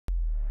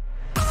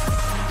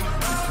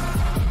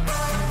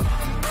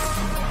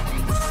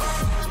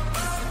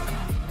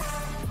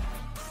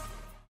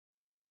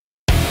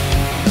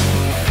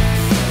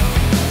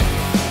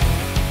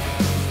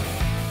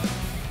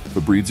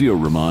Fabrizio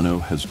Romano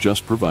has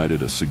just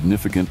provided a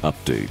significant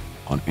update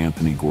on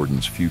Anthony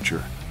Gordon's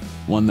future,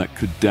 one that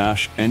could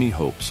dash any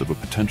hopes of a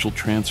potential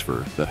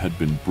transfer that had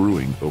been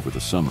brewing over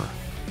the summer.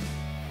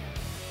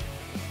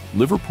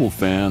 Liverpool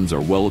fans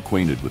are well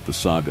acquainted with the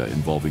saga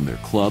involving their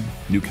club,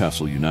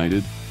 Newcastle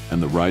United,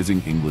 and the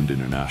rising England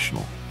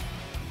international.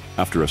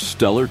 After a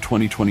stellar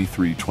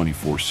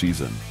 2023-24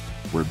 season,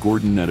 where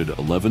Gordon netted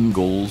 11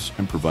 goals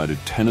and provided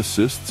 10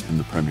 assists in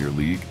the Premier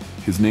League,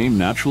 his name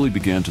naturally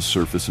began to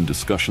surface in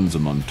discussions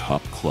among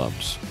top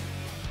clubs.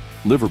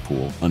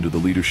 Liverpool, under the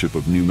leadership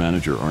of new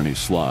manager Arne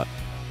Slot,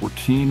 were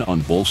keen on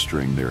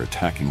bolstering their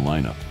attacking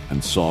lineup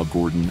and saw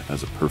Gordon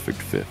as a perfect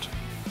fit.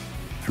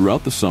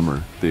 Throughout the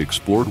summer, they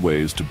explored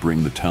ways to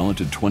bring the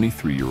talented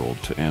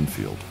 23-year-old to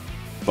Anfield.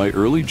 By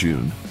early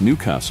June,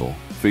 Newcastle,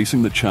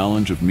 facing the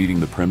challenge of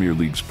meeting the Premier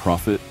League's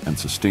profit and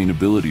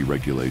sustainability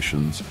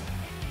regulations,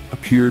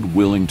 appeared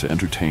willing to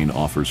entertain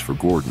offers for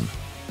Gordon.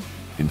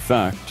 In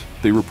fact,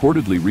 they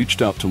reportedly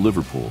reached out to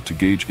Liverpool to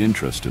gauge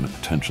interest in a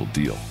potential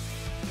deal.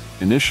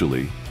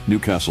 Initially,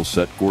 Newcastle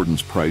set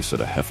Gordon's price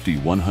at a hefty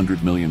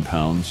 £100 million,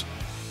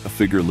 a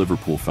figure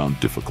Liverpool found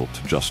difficult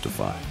to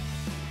justify.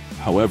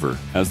 However,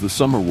 as the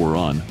summer wore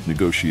on,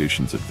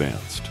 negotiations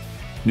advanced.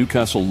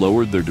 Newcastle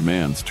lowered their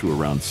demands to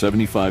around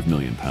 £75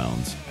 million,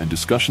 and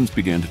discussions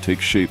began to take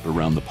shape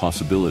around the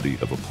possibility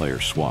of a player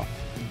swap.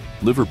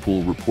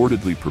 Liverpool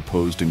reportedly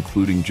proposed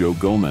including Joe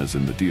Gomez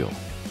in the deal.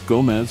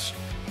 Gomez,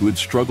 who had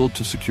struggled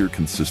to secure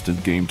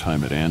consistent game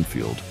time at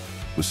Anfield,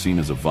 was seen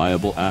as a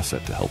viable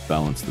asset to help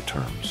balance the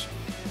terms.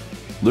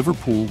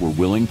 Liverpool were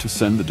willing to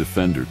send the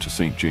defender to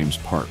St James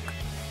Park,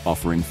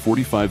 offering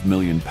 £45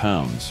 million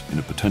in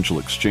a potential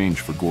exchange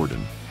for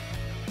Gordon.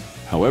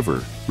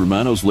 However,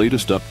 Romano's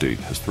latest update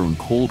has thrown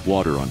cold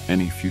water on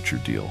any future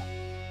deal.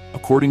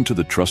 According to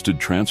the trusted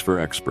transfer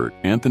expert,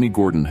 Anthony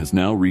Gordon has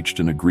now reached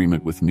an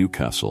agreement with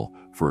Newcastle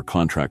for a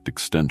contract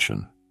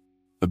extension.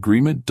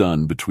 Agreement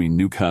done between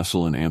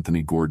Newcastle and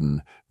Anthony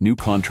Gordon, new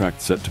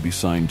contract set to be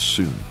signed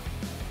soon,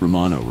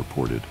 Romano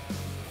reported.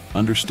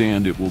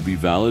 Understand it will be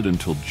valid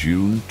until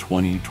June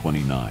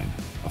 2029,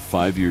 a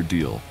 5-year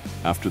deal,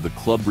 after the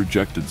club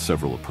rejected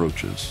several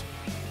approaches.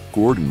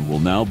 Gordon will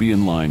now be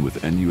in line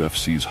with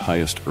NUFC's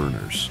highest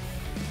earners.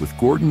 With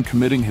Gordon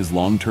committing his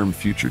long-term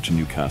future to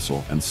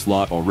Newcastle and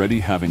Slot already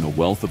having a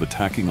wealth of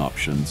attacking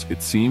options,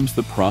 it seems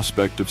the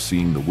prospect of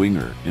seeing the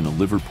winger in a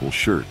Liverpool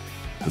shirt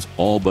has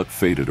all but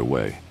faded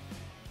away.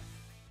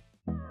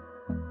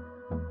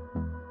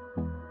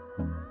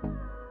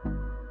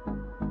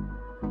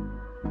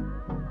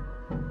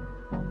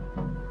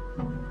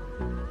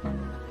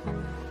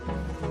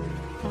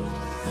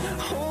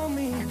 Hold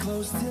me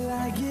close till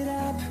I get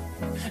up.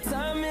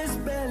 Time is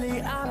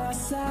barely on our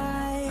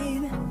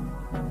side.